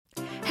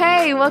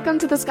Hey, welcome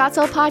to the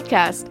Scottsdale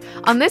Podcast.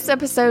 On this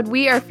episode,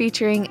 we are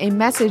featuring a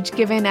message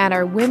given at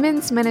our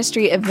women's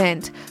ministry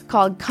event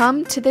called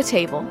Come to the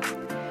Table.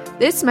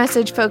 This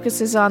message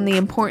focuses on the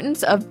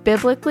importance of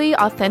biblically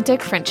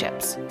authentic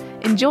friendships.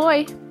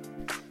 Enjoy!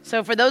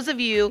 So for those of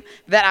you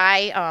that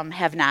I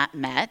have not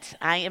met,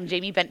 I am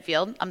Jamie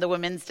Bentfeild. I'm the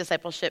Women's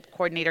Discipleship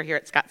Coordinator here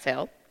at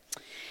Scottsdale.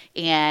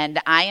 And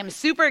I am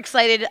super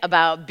excited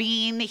about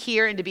being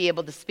here and to be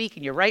able to speak.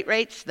 And you're right,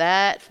 Rach,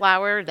 that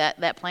flower,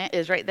 that plant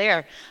is right there.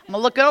 I'm going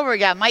to look over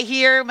again. Might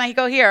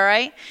go here,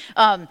 right?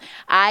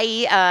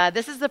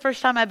 This is the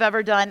first time I've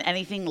ever done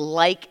anything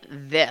like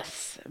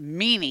this,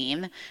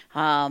 meaning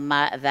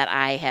that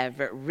I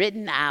have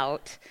written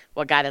out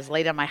what God has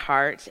laid on my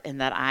heart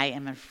and that I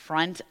am in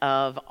front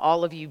of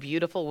all of you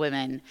beautiful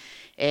women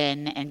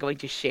and going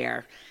to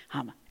share.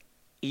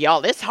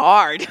 Y'all, it's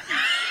hard.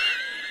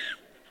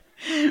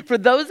 For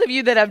those of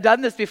you that have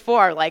done this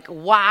before,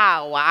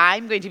 wow,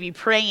 I'm going to be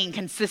praying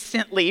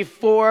consistently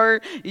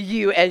for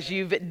you as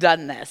you've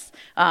done this.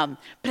 But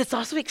it's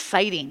also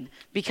exciting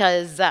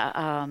because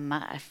I'm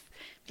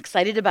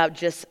excited about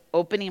just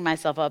opening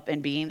myself up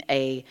and being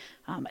a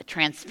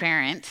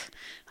transparent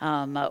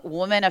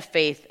woman of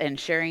faith and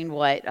sharing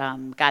what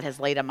God has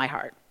laid on my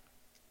heart.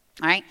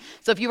 All right.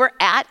 So if you were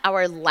at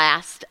our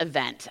last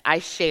event, I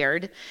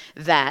shared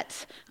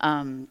that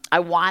I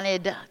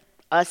wanted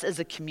us as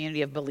a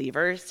community of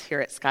believers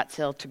here at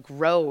Scottsdale to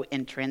grow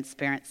in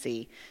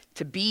transparency,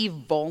 to be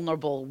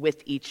vulnerable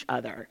with each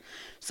other.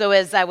 So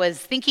as I was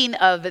thinking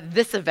of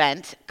this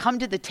event, Come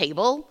to the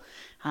Table,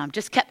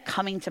 just kept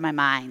coming to my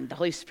mind. The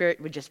Holy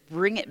Spirit would just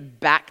bring it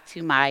back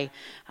to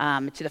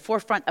to the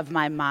forefront of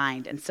my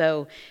mind. And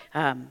so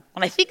when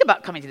I think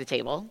about coming to the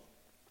table,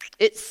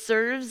 it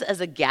serves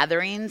as a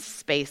gathering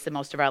space in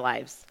most of our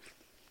lives.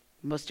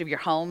 Most of your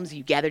homes,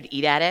 you gather to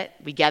eat at it.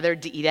 We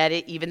gathered to eat at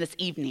it even this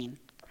evening.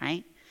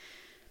 Right?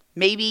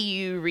 Maybe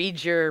you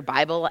read your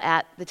Bible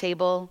at the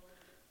table.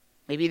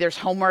 Maybe there's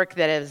homework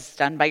that is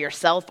done by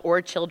yourself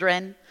or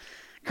children.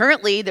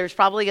 Currently, there's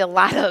probably a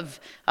lot of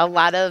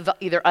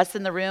either us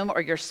in the room or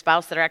your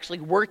spouse that are actually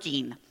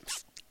working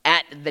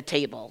at the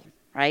table,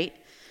 right?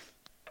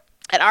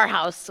 At our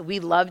house, we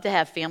love to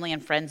have family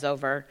and friends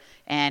over,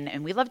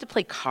 and we love to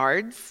play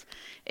cards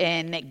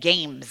and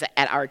games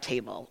at our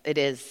table. It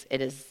is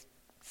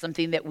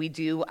something that we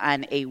do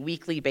on a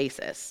weekly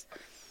basis.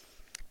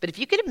 But if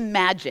you could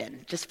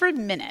imagine, just for a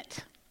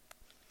minute,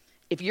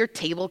 if your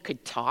table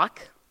could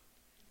talk,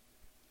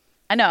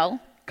 I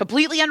know,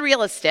 completely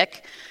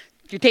unrealistic.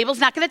 Your table's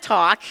not going to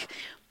talk,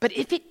 but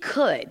if it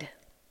could,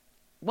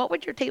 what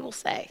would your table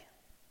say?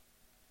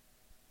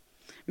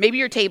 Maybe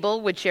your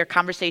table would share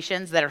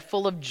conversations that are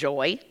full of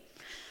joy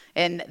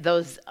and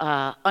those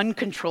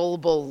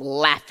uncontrollable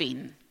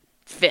laughing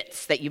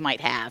fits that you might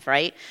have,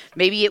 right?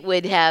 Maybe it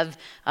would have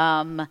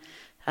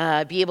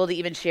be able to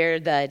even share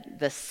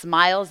the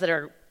smiles that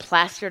are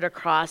plastered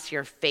across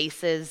your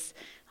faces,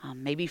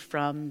 maybe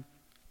from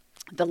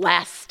the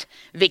last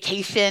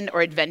vacation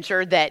or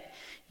adventure that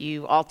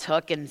you all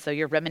took, and so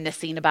you're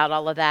reminiscing about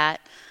all of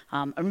that.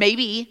 Or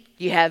maybe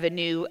you have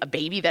a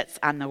baby that's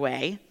on the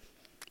way.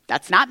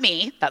 That's not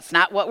me. That's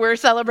not what we're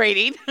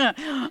celebrating.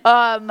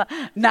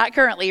 Not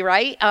currently,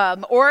 right?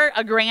 Or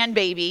a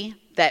grandbaby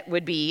that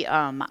would be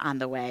on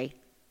the way.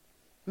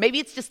 Maybe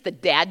it's just the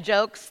dad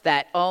jokes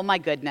that, oh my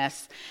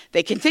goodness,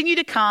 they continue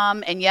to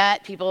come and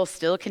yet people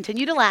still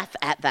continue to laugh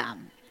at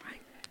them.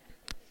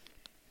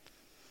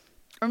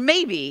 Or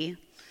maybe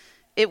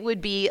it would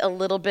be a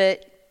little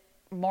bit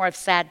more of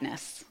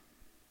sadness.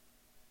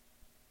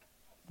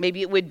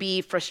 Maybe it would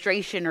be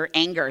frustration or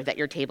anger that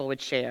your table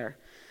would share.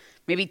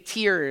 Maybe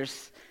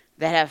tears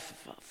that have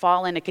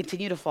fallen and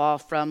continue to fall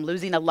from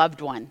losing a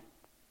loved one.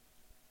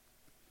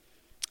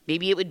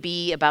 Maybe it would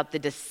be about the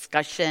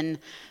discussion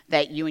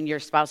that you and your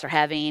spouse are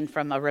having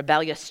from a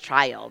rebellious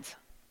child.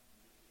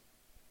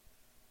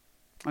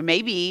 Or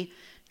maybe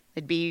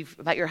it'd be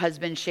about your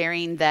husband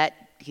sharing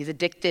that he's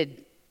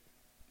addicted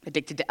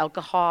to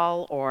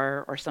alcohol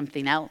or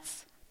something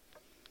else.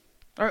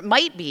 Or it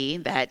might be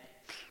that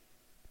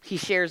he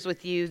shares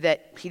with you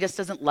that he just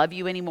doesn't love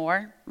you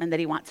anymore and that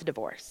he wants a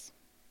divorce.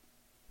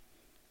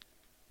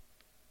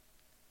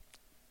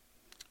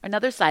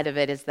 Another side of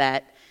it is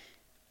that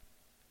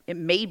it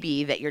may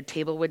be that your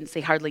table wouldn't say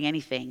hardly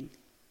anything.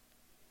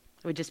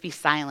 It would just be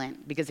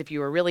silent, because if you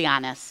were really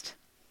honest,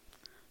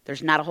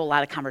 there's not a whole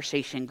lot of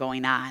conversation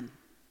going on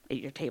at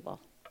your table.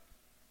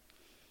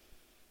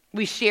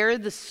 We share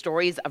the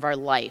stories of our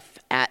life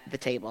at the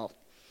table.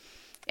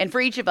 And for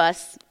each of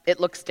us, it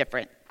looks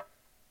different.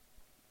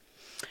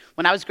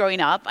 When I was growing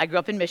up, I grew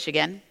up in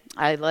Michigan.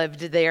 I lived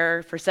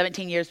there for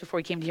 17 years before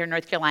we came to here in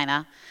North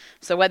Carolina.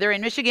 So whether in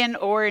Michigan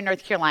or in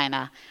North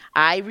Carolina,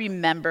 I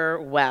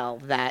remember well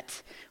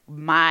that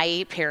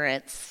my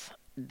parents,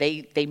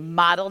 they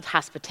modeled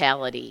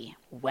hospitality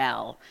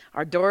well.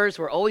 Our doors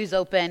were always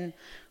open,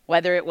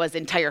 whether it was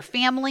entire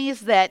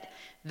families that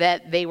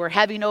they were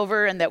having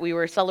over and that we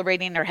were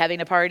celebrating or having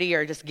a party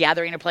or just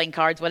gathering or playing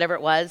cards, whatever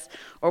it was,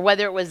 or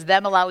whether it was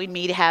them allowing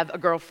me to have a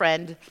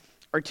girlfriend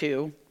or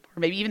two or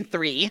maybe even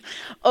 3,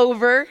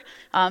 over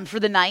for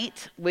the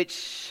night,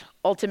 which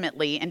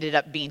ultimately ended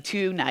up being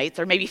 2 nights,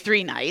 or maybe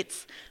 3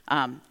 nights.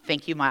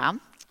 Thank you,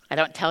 Mom. I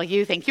don't tell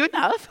you thank you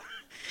enough.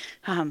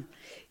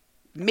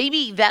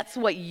 Maybe that's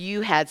what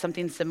you had,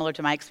 something similar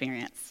to my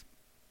experience.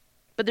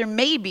 But there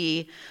may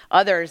be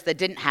others that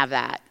didn't have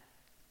that.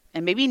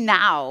 And maybe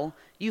now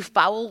you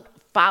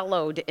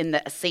followed in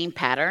the same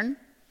pattern,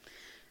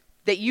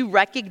 that you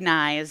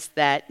recognize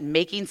that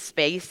making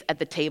space at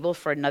the table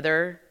for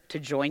another to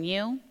join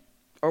you,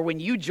 or when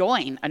you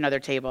join another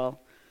table,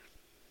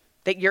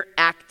 that you're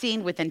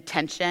acting with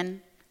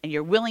intention and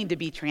you're willing to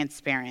be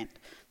transparent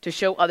to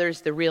show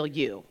others the real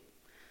you.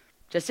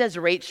 Just as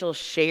Rachel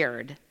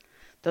shared,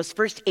 those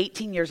first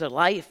 18 years of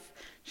life,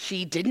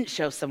 she didn't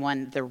show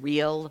someone the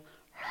real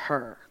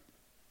her.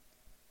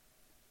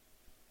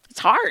 It's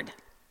hard.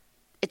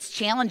 It's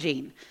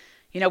challenging.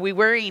 You know, we're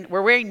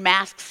wearing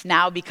masks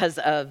now because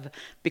of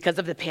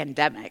the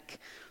pandemic,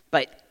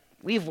 but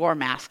we've worn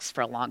masks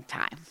for a long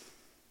time.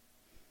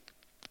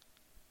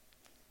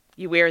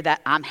 You wear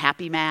that I'm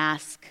happy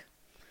mask,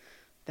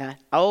 the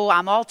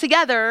I'm all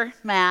together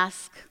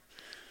mask,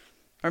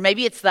 or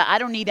maybe it's the I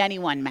don't need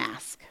anyone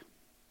mask,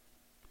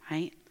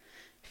 right?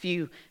 If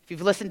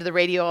you've listened to the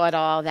radio at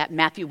all, that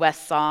Matthew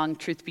West song,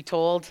 Truth Be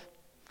Told,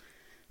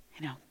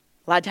 you know,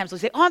 a lot of times we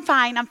say, I'm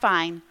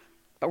fine,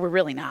 but we're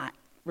really not.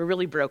 We're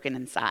really broken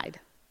inside.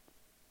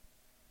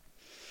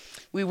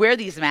 We wear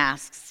these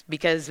masks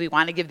because we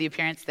want to give the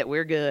appearance that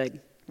we're good.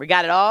 We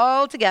got it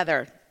all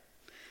together.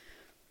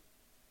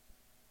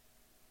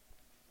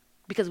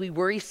 Because we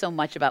worry so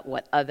much about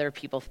what other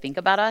people think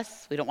about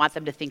us. We don't want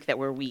them to think that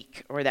we're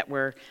weak or that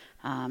we're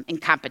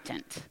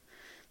incompetent.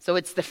 So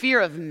it's the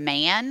fear of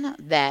man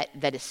that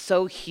is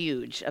so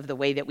huge of the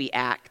way that we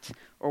act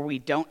or we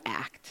don't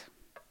act.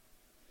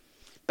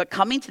 But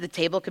coming to the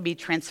table can be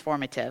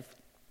transformative.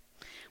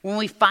 When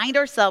we find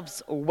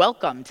ourselves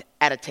welcomed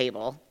at a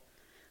table,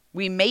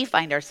 we may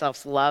find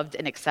ourselves loved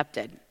and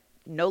accepted,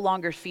 no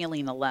longer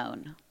feeling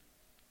alone.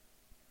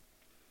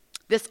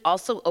 This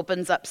also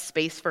opens up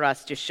space for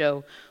us to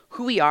show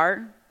who we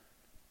are,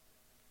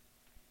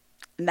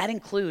 and that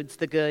includes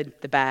the good,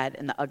 the bad,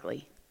 and the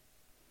ugly.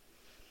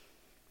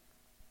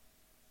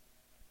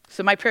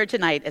 So my prayer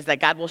tonight is that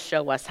God will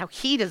show us how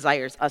he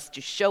desires us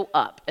to show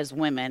up as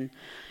women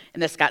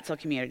in the Scottsdale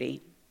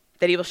community,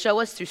 that he will show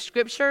us through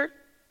Scripture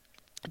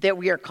that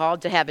we are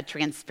called to have a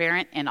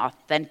transparent and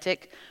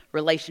authentic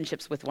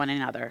relationships with one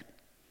another.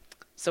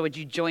 So would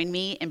you join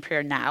me in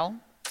prayer now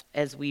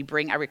as we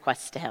bring our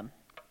requests to him?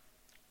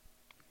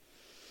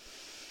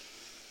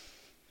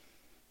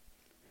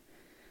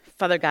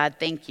 Father God,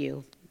 thank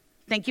you.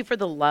 Thank you for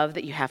the love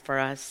that you have for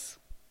us,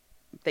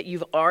 that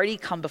you've already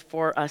come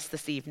before us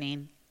this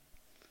evening,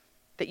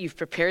 that you've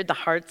prepared the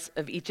hearts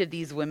of each of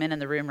these women in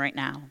the room right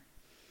now.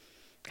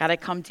 God, I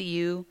come to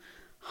you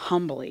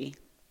humbly,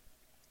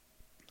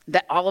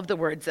 that all of the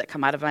words that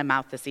come out of my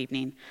mouth this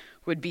evening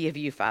would be of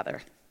you,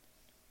 Father.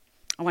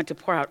 I want to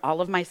pour out all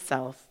of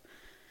myself,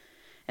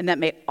 and that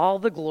may all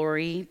the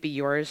glory be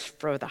yours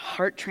for the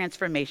heart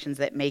transformations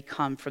that may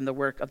come from the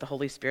work of the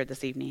Holy Spirit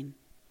this evening.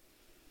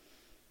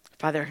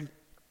 Father,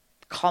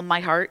 calm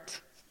my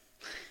heart.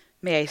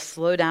 May I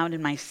slow down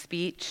in my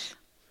speech.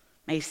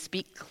 May I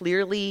speak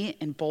clearly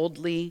and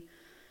boldly,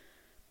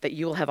 that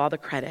you will have all the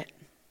credit.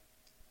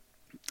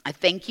 I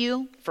thank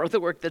you for the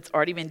work that's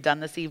already been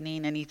done this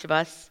evening in each of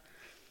us,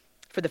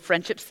 for the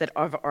friendships that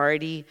have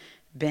already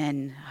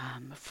been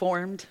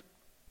formed.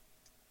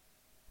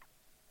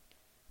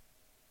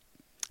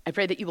 I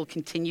pray that you will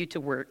continue to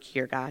work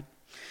here, God,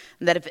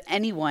 and that if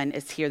anyone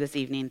is here this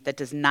evening that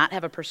does not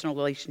have a personal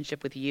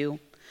relationship with you,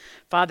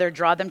 Father,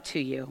 draw them to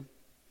you.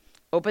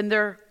 Open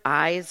their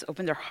eyes,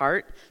 open their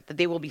heart, that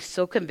they will be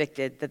so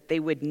convicted that they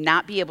would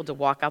not be able to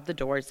walk out the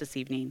doors this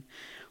evening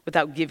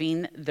without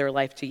giving their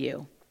life to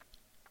you.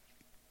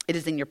 It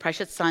is in your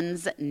precious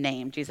Son's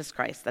name, Jesus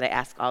Christ, that I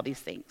ask all these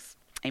things.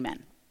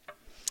 Amen.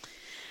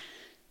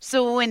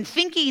 So when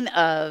thinking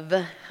of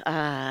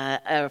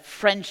a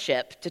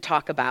friendship to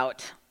talk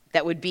about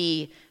that would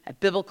be a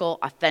biblical,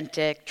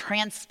 authentic,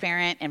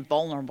 transparent, and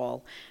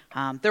vulnerable,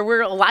 there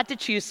were a lot to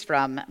choose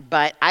from,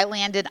 but I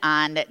landed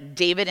on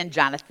David and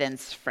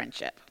Jonathan's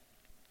friendship.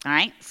 All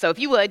right, so if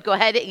you would, go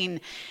ahead and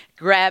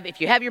grab,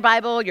 if you have your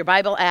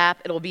Bible app,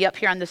 it'll be up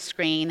here on the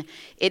screen.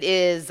 It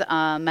is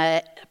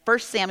 1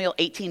 Samuel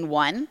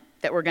 18:1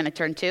 that we're going to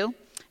turn to.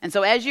 And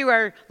so as you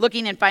are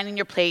looking and finding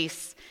your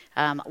place,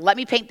 let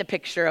me paint the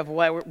picture of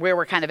where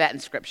we're kind of at in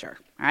Scripture.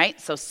 All right,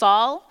 so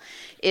Saul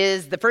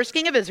is the first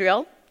king of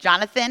Israel.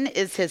 Jonathan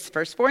is his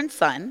firstborn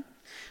son,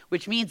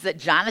 which means that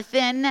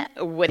Jonathan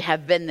would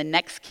have been the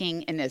next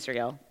king in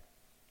Israel.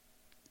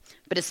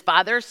 But his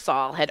father,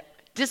 Saul, had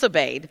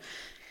disobeyed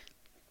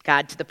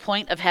God to the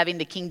point of having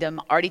the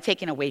kingdom already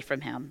taken away from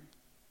him.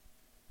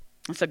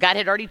 And so God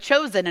had already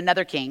chosen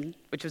another king,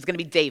 which was going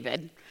to be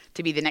David,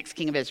 to be the next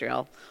king of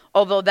Israel,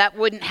 although that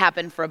wouldn't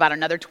happen for about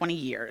another 20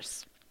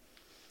 years.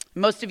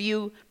 Most of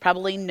you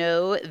probably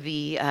know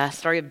the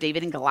story of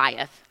David and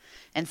Goliath.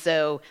 And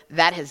so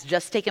that has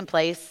just taken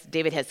place.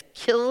 David has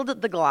killed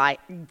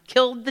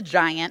the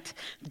giant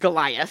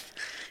Goliath,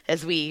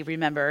 as we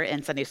remember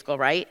in Sunday school,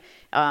 right?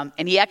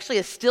 And he actually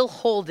is still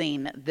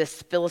holding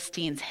this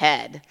Philistine's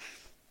head.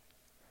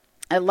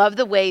 I love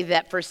the way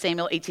that 1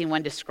 Samuel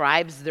 18:1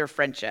 describes their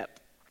friendship.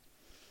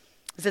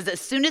 It says, as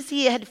soon as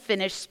he had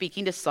finished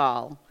speaking to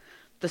Saul,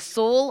 the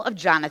soul of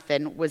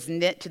Jonathan was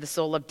knit to the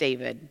soul of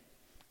David,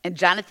 and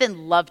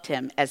Jonathan loved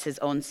him as his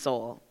own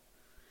soul.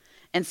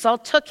 And Saul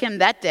took him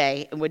that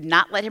day and would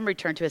not let him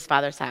return to his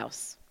father's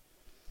house.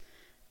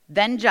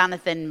 Then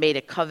Jonathan made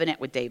a covenant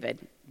with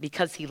David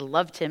because he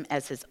loved him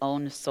as his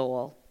own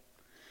soul.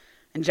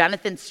 And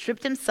Jonathan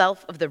stripped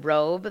himself of the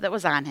robe that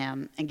was on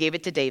him and gave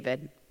it to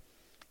David,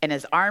 and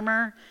his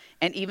armor,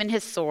 and even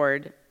his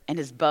sword, and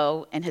his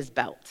bow, and his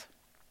belt.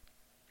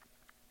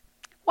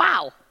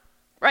 Wow,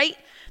 right?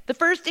 The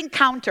first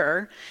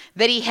encounter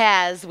that he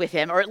has with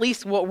him, or at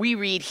least what we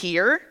read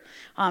here,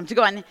 to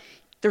go on,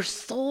 their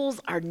souls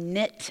are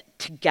knit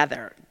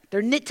together.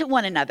 They're knit to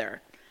one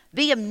another.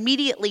 They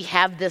immediately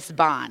have this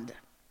bond.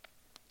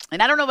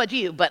 And I don't know about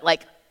you, but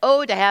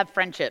to have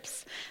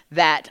friendships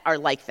that are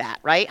like that,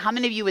 right? How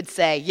many of you would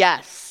say,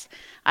 yes,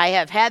 I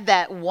have had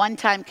that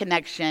one-time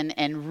connection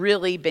and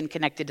really been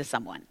connected to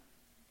someone?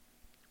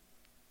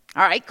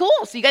 All right, cool.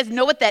 So you guys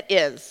know what that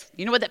is.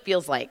 You know what that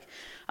feels like.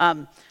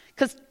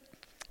 Because,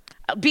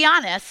 be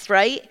honest,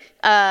 right?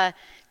 The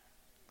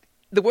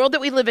world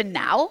that we live in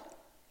now,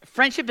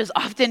 friendship is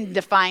often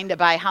defined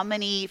by how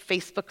many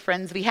Facebook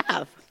friends we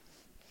have,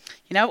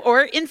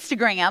 or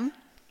Instagram.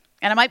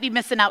 And I might be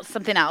missing out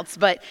something else,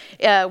 but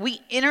we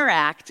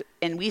interact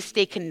and we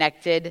stay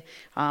connected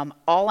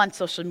all on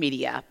social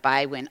media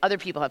by when other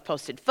people have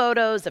posted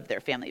photos of their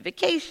family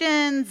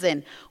vacations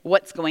and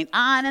what's going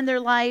on in their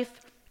life,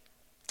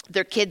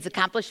 their kids'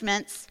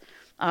 accomplishments.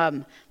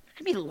 There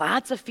can be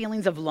lots of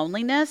feelings of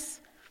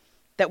loneliness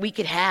that we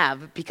could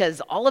have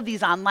because all of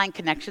these online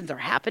connections are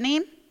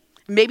happening.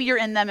 Maybe you're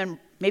in them and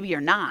maybe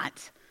you're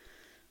not.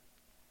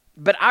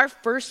 But our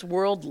first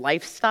world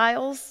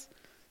lifestyles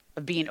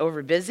of being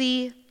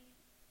overbusy,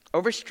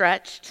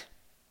 overstretched,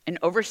 and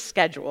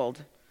overscheduled,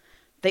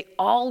 they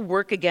all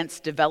work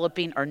against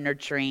developing or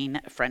nurturing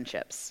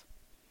friendships.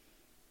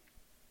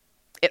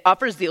 It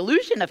offers the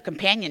illusion of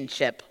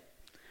companionship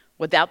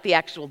without the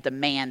actual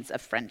demands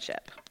of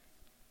friendship.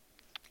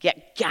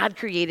 Yet God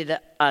created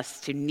us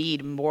to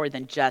need more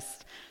than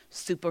just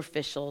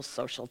superficial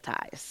social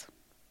ties.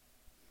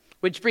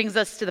 Which brings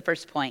us to the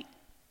first point.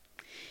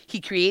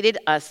 He created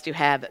us to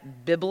have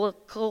I know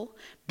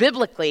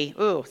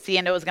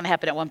it was going to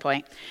happen at one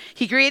point.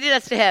 He created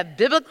us to have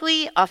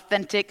biblically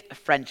authentic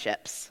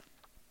friendships.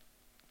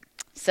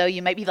 So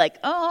you might be like,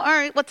 all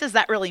right, what does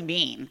that really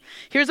mean?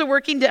 Here's a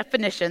working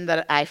definition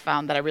that I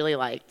found that I really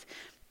liked.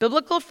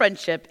 Biblical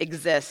friendship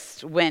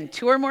exists when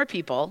two or more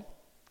people,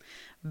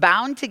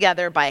 bound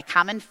together by a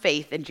common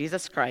faith in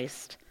Jesus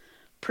Christ,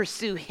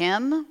 pursue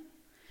him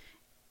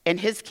and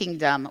his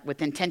kingdom with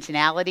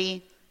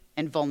intentionality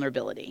and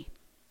vulnerability.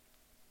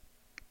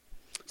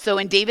 So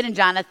in David and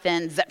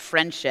Jonathan's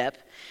friendship,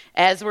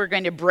 as we're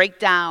going to break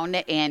down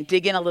and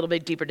dig in a little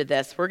bit deeper to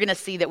this, we're going to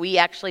see that we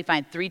actually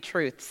find three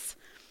truths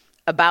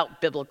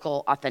about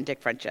biblical authentic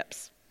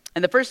friendships.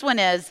 And the first one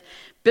is,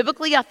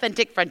 biblically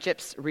authentic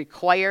friendships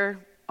require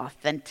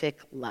authentic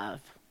love.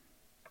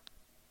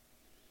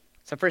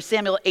 So 1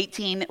 Samuel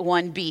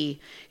 18:1b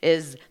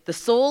is, the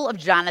soul of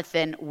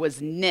Jonathan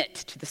was knit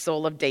to the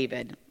soul of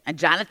David, and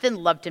Jonathan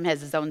loved him as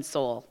his own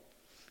soul.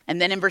 And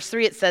then in verse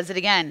 3 it says it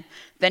again.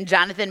 Then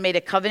Jonathan made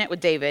a covenant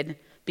with David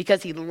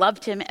because he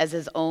loved him as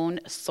his own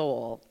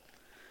soul.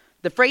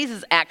 The phrase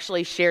is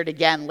actually shared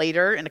again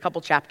later in a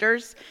couple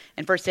chapters.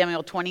 In 1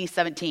 Samuel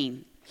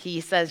 20:17,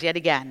 he says yet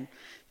again,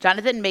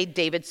 Jonathan made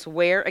David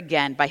swear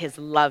again by his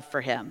love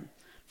for him,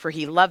 for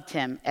he loved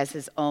him as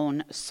his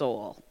own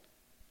soul.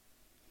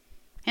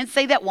 And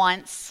say that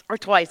once or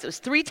twice. It was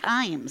 3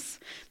 times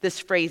this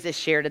phrase is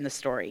shared in the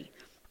story.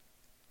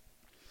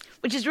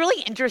 Which is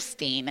really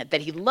interesting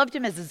that he loved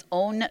him as his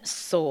own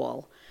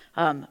soul.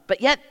 But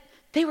yet,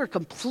 they were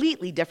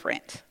completely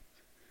different.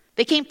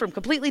 They came from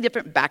completely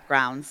different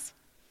backgrounds.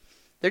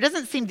 There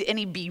doesn't seem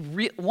to be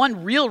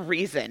one real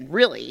reason,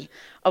 really,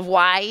 of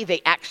why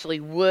they actually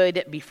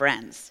would be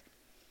friends.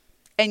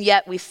 And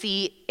yet, we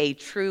see a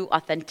true,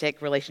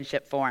 authentic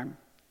relationship form.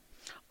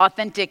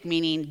 Authentic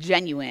meaning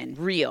genuine,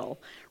 real,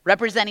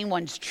 representing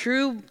one's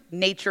true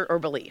nature or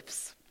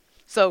beliefs.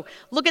 So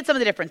look at some of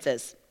the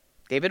differences.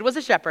 David was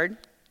a shepherd.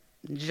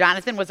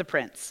 Jonathan was a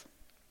prince.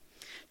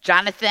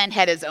 Jonathan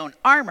had his own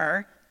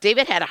armor.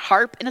 David had a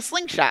harp and a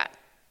slingshot.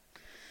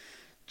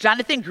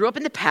 Jonathan grew up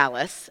in the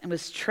palace and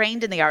was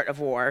trained in the art of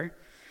war.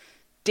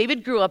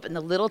 David grew up in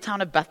the little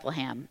town of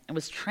Bethlehem and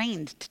was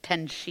trained to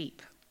tend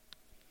sheep.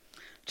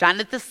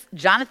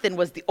 Jonathan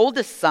was the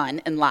oldest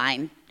son in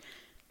line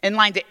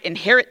to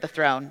inherit the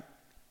throne.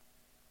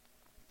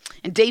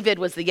 And David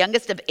was the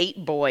youngest of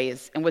 8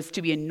 boys and was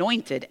to be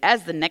anointed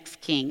as the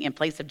next king in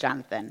place of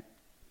Jonathan.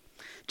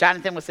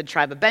 Jonathan was the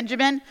tribe of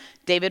Benjamin.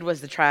 David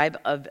was the tribe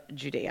of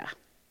Judea.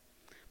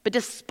 But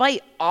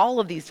despite all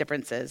of these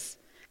differences,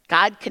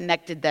 God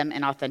connected them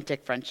in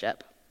authentic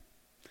friendship.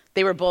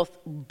 They were both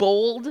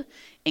bold,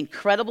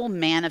 incredible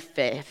men of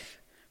faith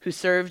who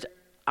served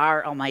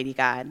our Almighty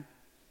God.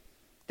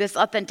 This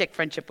authentic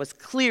friendship was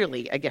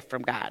clearly a gift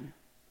from God.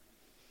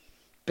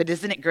 But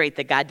isn't it great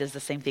that God does the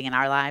same thing in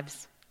our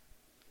lives?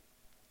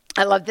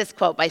 I love this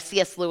quote by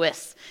C.S.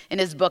 Lewis in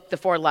his book, The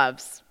Four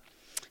Loves.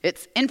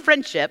 It's, "In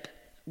friendship,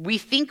 we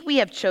think we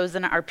have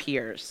chosen our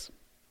peers.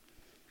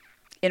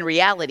 In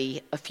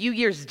reality, a few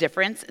years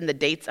difference in the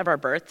dates of our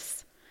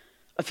births,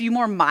 a few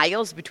more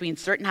miles between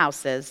certain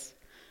houses,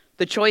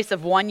 the choice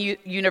of one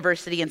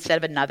university instead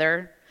of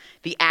another,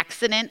 the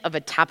accident of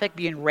a topic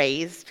being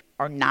raised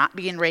or not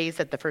being raised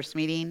at the first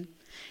meeting,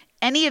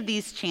 any of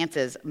these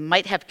chances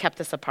might have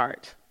kept us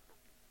apart.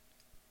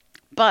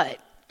 But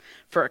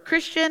for a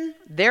Christian,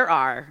 there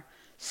are,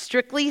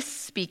 strictly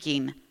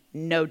speaking,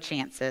 no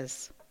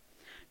chances.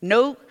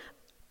 No,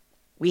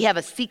 we have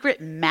a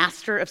secret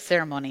master of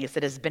ceremonies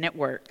that has been at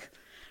work.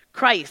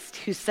 Christ,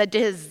 who said to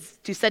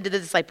the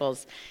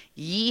disciples,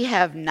 'Ye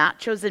have not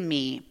chosen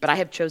me, but I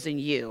have chosen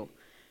you,'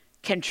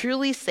 can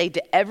truly say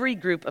to every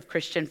group of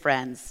Christian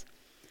friends,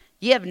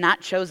 'Ye have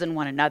not chosen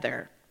one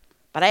another,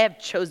 but I have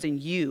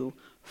chosen you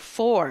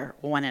for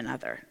one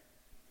another.'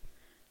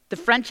 The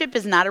friendship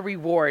is not a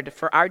reward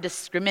for our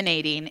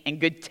discriminating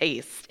and good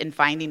taste in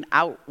finding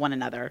one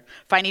another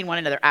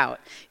out.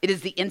 It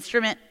is the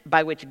instrument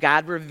by which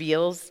God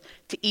reveals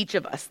to each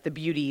of us the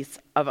beauties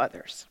of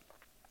others."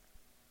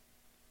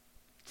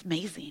 It's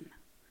amazing.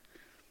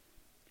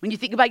 When you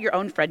think about your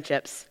own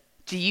friendships,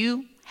 do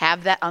you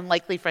have that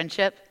unlikely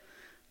friendship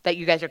that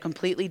you guys are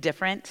completely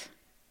different?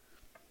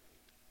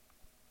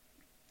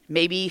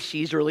 Maybe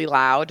she's really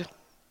loud.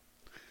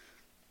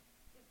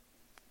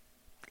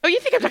 Oh, you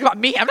think I'm talking about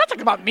me? I'm not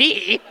talking about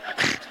me.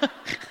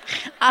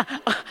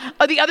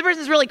 The other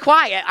person's really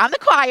quiet. I'm the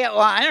quiet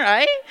one,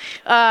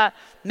 right?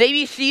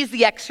 Maybe she's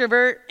the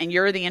extrovert and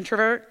you're the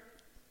introvert,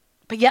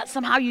 but yet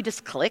somehow you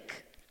just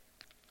click.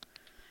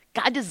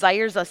 God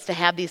desires us to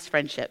have these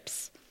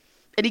friendships,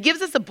 and he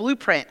gives us a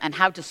blueprint on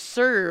how to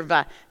serve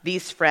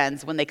these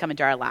friends when they come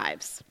into our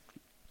lives.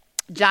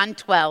 John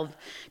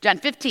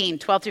 15,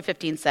 12 through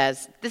 15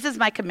 says, "This is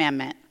my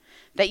commandment,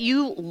 that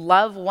you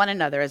love one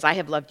another as I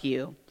have loved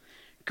you.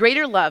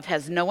 Greater love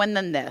has no one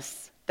than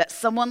this, that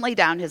someone lay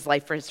down his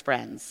life for his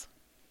friends.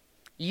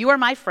 You are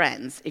my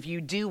friends if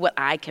you do what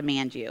I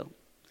command you.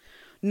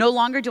 No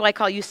longer do I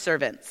call you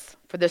servants,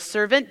 for the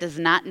servant does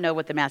not know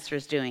what the master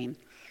is doing.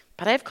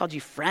 But I have called you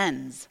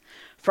friends,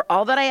 for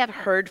all that I have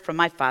heard from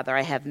my Father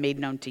I have made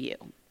known to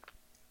you."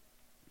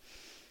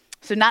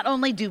 So not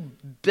only do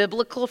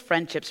biblical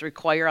friendships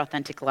require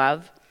authentic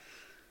love,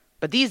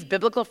 but these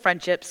biblical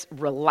friendships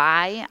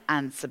rely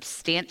on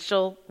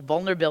substantial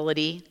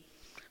vulnerability,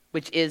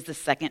 which is the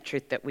second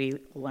truth that we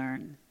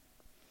learn.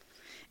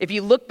 If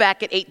you look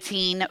back at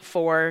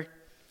 18:4,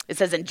 it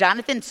says, "And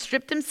Jonathan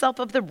stripped himself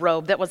of the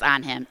robe that was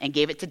on him and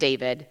gave it to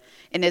David,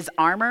 and his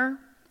armor,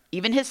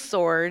 even his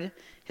sword,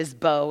 his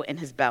bow, and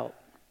his belt."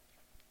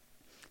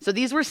 So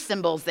these were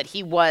symbols that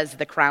he was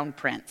the crown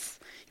prince.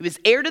 He was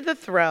heir to the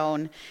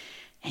throne,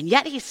 and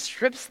yet he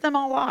strips them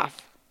all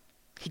off.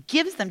 He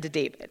gives them to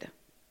David.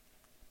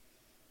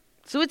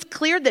 So it's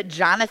clear that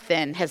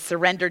Jonathan has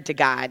surrendered to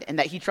God and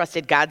that he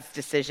trusted God's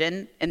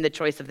decision in the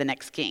choice of the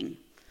next king,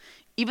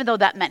 even though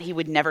that meant he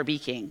would never be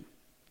king.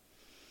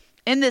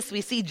 In this,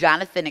 we see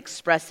Jonathan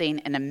expressing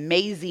an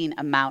amazing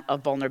amount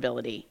of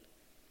vulnerability.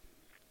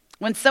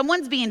 When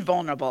someone's being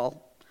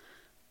vulnerable,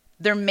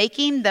 they're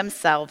making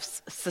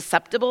themselves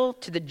susceptible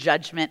to the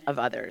judgment of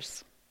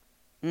others.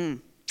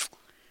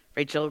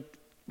 Rachel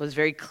was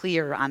very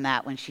clear on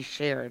that when she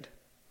shared.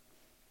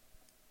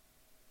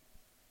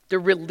 They're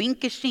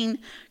relinquishing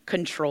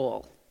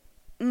control.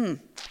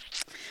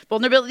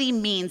 Vulnerability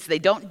means they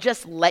don't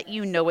just let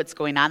you know what's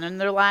going on in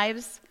their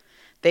lives,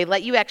 they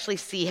let you actually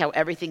see how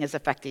everything is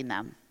affecting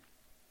them.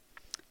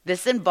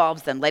 This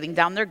involves them letting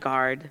down their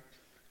guard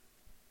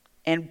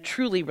and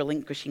truly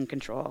relinquishing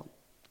control.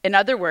 In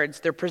other words,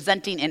 they're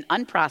presenting an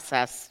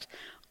unprocessed,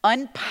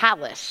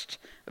 unpolished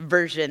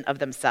version of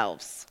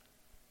themselves.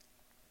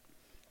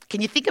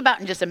 Can you think about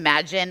and just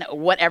imagine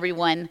what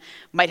everyone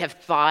might have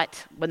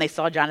thought when they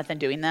saw Jonathan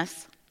doing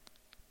this?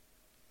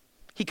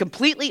 He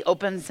completely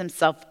opens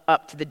himself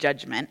up to the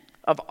judgment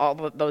of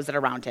all of those that are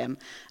around him.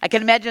 I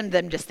can imagine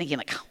them just thinking,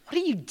 like, what are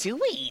you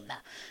doing?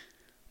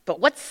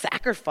 But what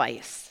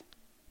sacrifice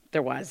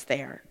there was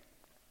there.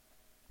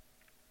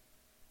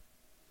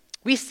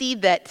 We see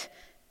that,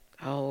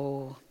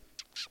 the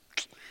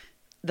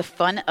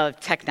fun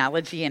of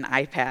technology and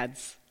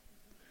iPads.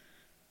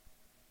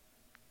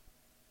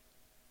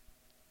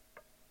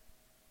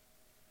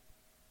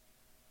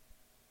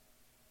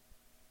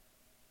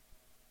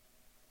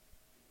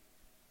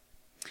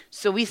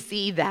 So we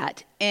see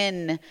that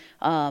in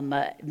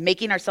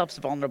making ourselves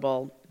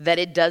vulnerable, that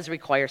it does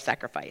require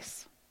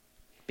sacrifice.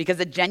 Because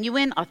a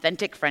genuine,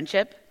 authentic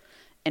friendship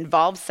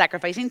involves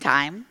sacrificing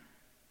time,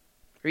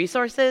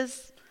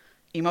 resources,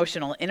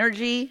 emotional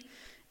energy,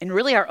 and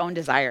really our own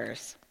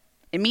desires.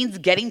 It means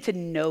getting to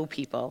know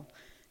people.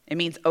 It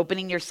means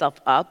opening yourself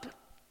up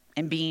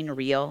and being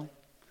real.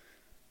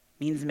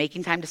 It means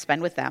making time to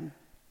spend with them.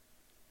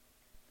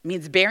 It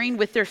means bearing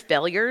with their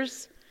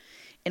failures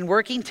and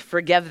working to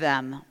forgive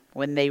them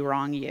when they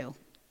wrong you.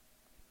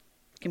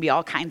 It can be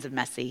all kinds of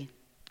messy.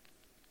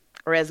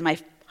 Or as my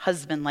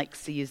husband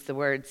likes to use the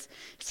words,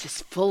 it's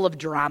just full of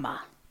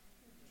drama.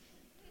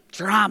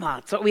 Drama,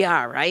 that's what we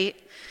are, right?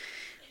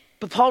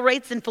 But Paul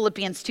writes in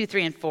Philippians 2,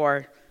 3, and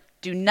 4,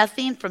 do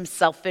nothing from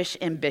selfish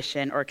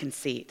ambition or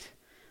conceit,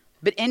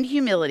 but in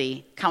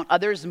humility count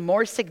others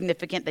more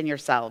significant than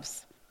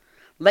yourselves.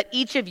 Let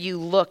each of you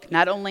look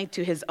not only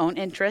to his own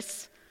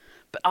interests,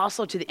 but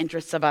also to the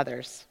interests of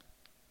others.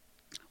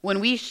 When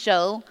we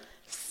show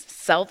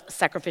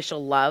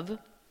self-sacrificial love,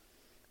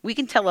 we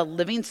can tell a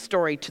living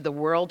story to the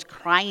world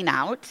crying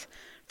out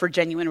for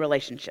genuine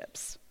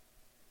relationships.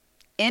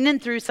 In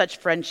and through such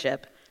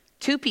friendship,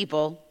 two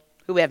people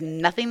who have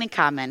nothing in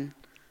common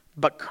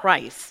but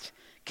Christ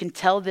can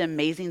tell the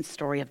amazing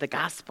story of the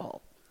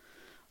gospel,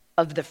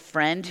 of the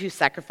friend who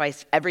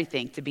sacrificed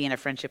everything to be in a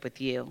friendship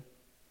with you.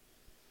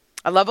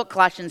 I love what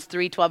Colossians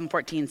 3, 12 and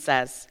 14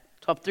 says,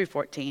 12 through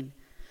 14.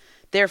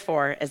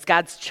 Therefore, as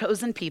God's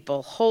chosen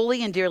people,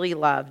 holy and dearly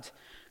loved,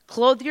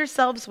 clothe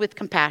yourselves with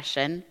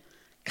compassion,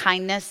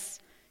 kindness,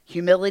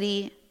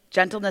 humility,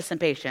 gentleness, and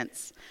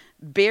patience.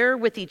 Bear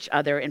with each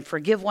other and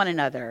forgive one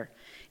another.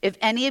 If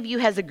any of you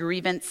has a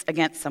grievance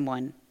against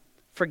someone,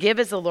 forgive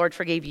as the Lord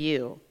forgave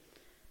you.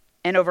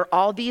 And over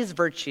all these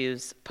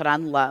virtues, put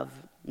on love,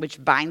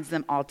 which binds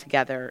them all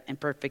together in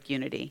perfect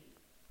unity.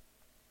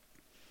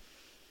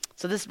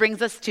 So this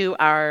brings us to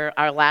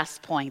our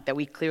last point that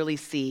we clearly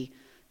see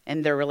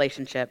in their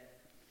relationship.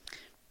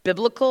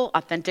 Biblical,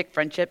 authentic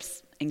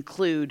friendships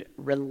include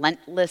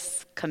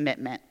relentless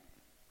commitment.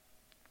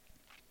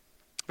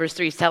 Verse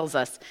 3 tells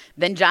us,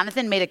 then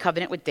Jonathan made a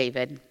covenant with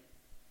David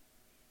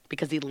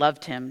because he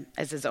loved him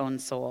as his own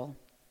soul.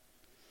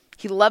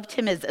 He loved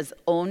him as his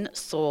own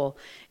soul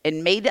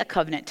and made a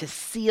covenant to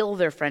seal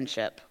their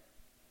friendship.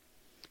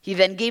 He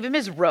then gave him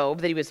his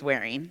robe that he was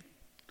wearing,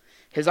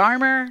 his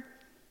armor,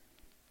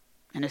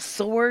 and his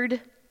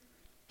sword.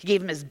 He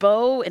gave him his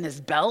bow and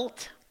his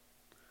belt.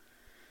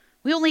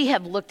 We only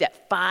have looked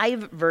at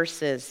 5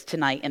 verses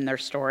tonight in their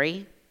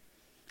story.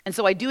 And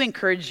so I do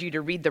encourage you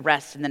to read the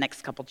rest in the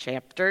next couple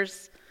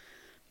chapters.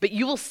 But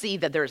you will see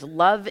that there's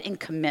love and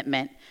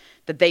commitment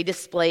that they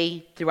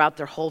display throughout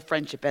their whole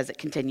friendship as it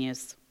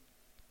continues.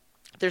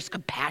 There's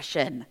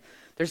compassion.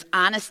 There's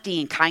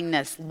honesty and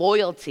kindness,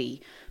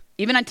 loyalty,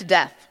 even unto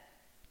death.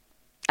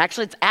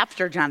 Actually, it's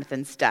after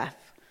Jonathan's death.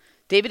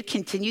 David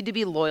continued to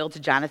be loyal to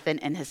Jonathan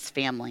and his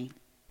family.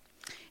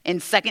 In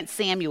 2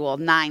 Samuel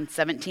 9,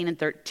 17 and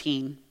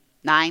 13,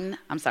 2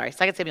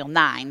 Samuel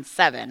 9,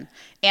 7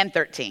 and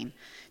 13,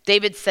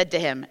 David said to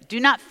him, do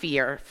not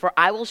fear, for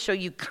I will show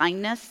you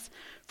kindness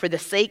for the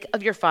sake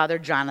of your father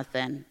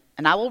Jonathan,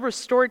 and I will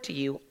restore to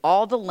you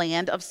all the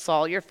land of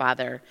Saul your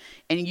father,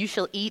 and you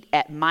shall eat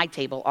at my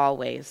table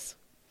always.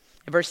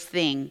 Verse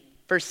 13,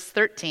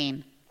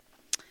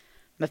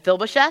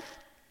 Mephibosheth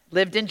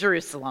lived in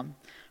Jerusalem,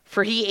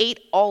 for he ate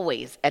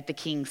always at the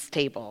king's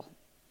table.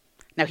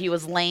 Now he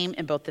was lame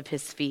in both of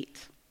his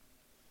feet.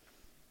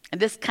 And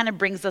this kind of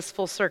brings us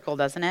full circle,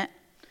 doesn't it?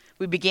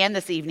 We began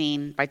this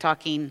evening by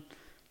talking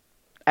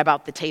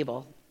about the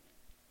table.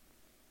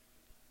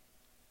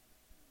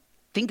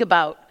 Think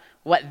about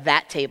what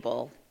that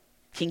table,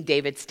 King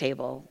David's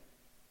table,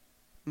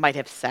 might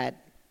have said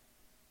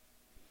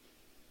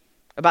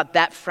about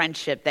that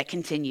friendship that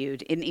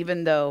continued. And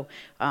even though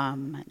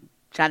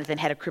Jonathan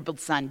had a crippled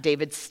son,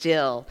 David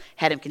still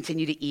had him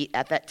continue to eat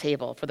at that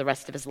table for the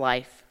rest of his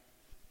life.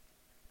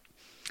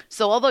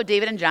 So although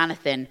David and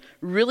Jonathan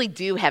really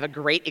do have a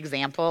great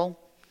example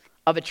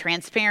of a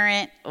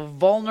transparent,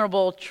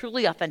 vulnerable,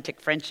 truly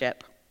authentic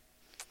friendship,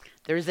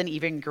 there's an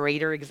even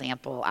greater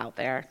example out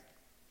there.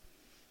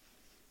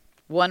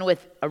 One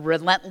with a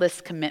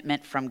relentless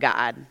commitment from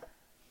God,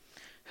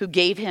 who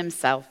gave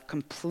himself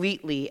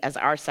completely as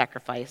our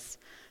sacrifice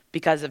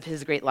because of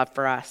his great love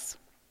for us.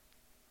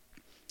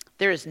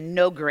 There is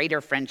no greater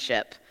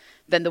friendship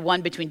than the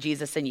one between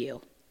Jesus and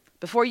you.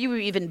 Before you were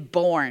even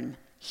born,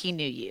 he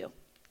knew you.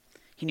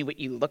 He knew what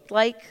you looked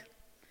like.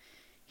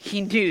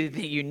 He knew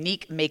the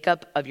unique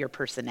makeup of your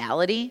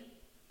personality,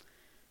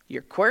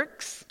 your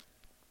quirks,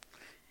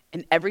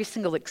 and every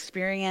single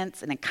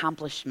experience and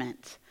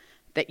accomplishment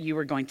that you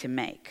were going to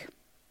make.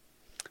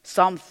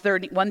 Psalm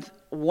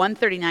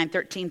 139,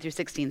 13 through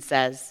 16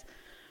 says,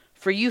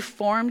 for you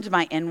formed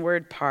my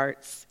inward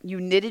parts.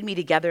 You knitted me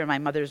together in my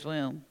mother's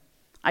womb.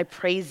 I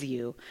praise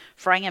you,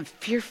 for I am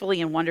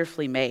fearfully and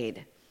wonderfully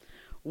made.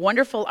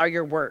 Wonderful are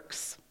your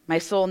works. My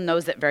soul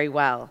knows it very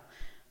well.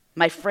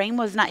 My frame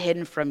was not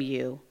hidden from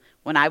you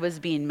when I was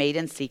being made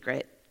in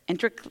secret,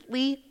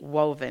 intricately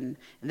woven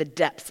in the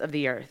depths of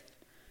the earth.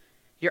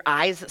 Your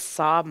eyes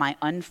saw my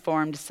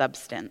unformed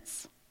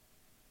substance.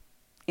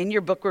 In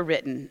your book were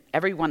written,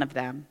 every one of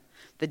them,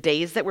 the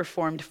days that were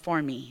formed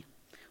for me,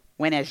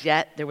 when as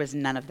yet there was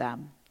none of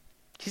them.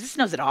 Jesus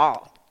knows it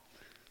all.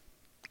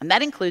 And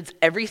that includes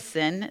every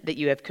sin that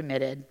you have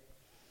committed.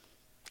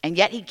 And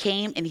yet he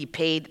came and he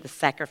paid the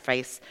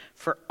sacrifice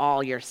for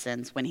all your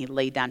sins when he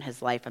laid down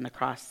his life on the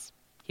cross.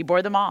 He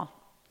bore them all.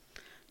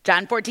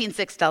 John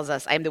 14:6 tells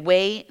us, I am the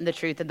way and the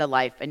truth and the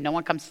life, and no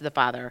one comes to the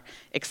Father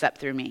except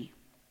through me.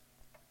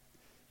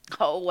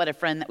 Oh, what a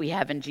friend that we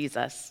have in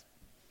Jesus.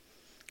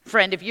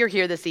 Friend, if you're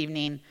here this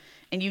evening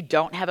and you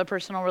don't have a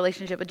personal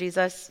relationship with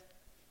Jesus,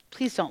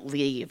 please don't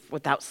leave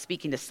without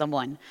speaking to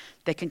someone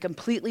that can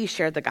completely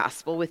share the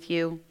gospel with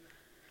you.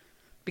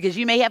 Because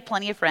you may have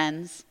plenty of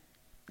friends,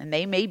 and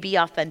they may be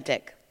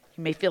authentic.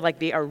 You may feel like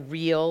they are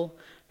real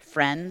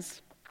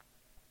friends.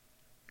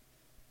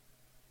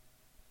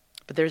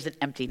 But there's an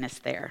emptiness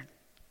there.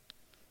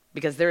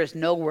 Because there is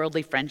no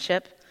worldly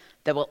friendship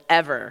that will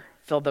ever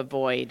fill the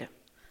void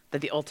that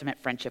the ultimate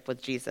friendship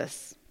with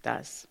Jesus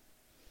does.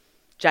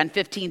 John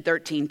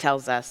 15:13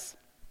 tells us,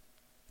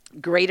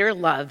 greater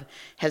love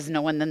has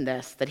no one than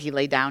this, that he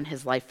laid down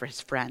his life for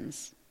his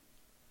friends.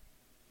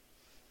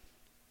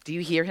 Do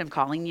you hear him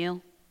calling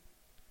you?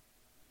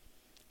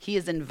 He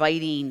is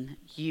inviting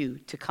you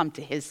to come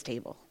to his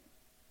table.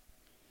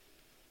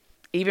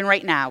 Even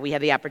right now, we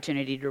have the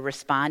opportunity to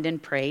respond in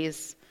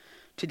praise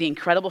to the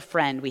incredible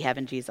friend we have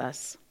in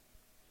Jesus.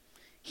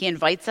 He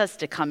invites us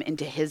to come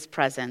into his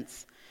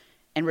presence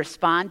and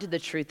respond to the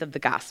truth of the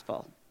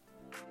gospel.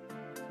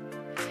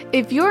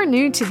 If you're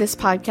new to this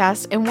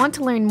podcast and want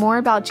to learn more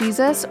about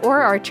Jesus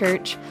or our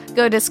church,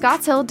 go to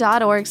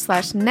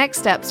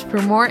scottshill.org/nextsteps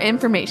for more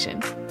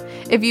information.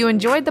 If you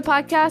enjoyed the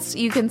podcast,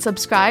 you can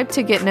subscribe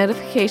to get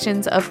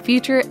notifications of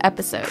future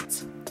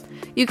episodes.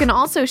 You can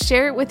also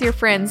share it with your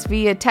friends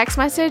via text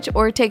message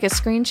or take a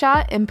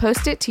screenshot and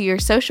post it to your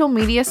social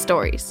media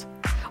stories.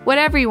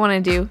 Whatever you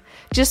want to do,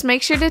 just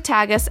make sure to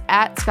tag us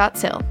at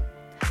Scotts Hill.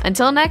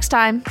 Until next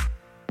time.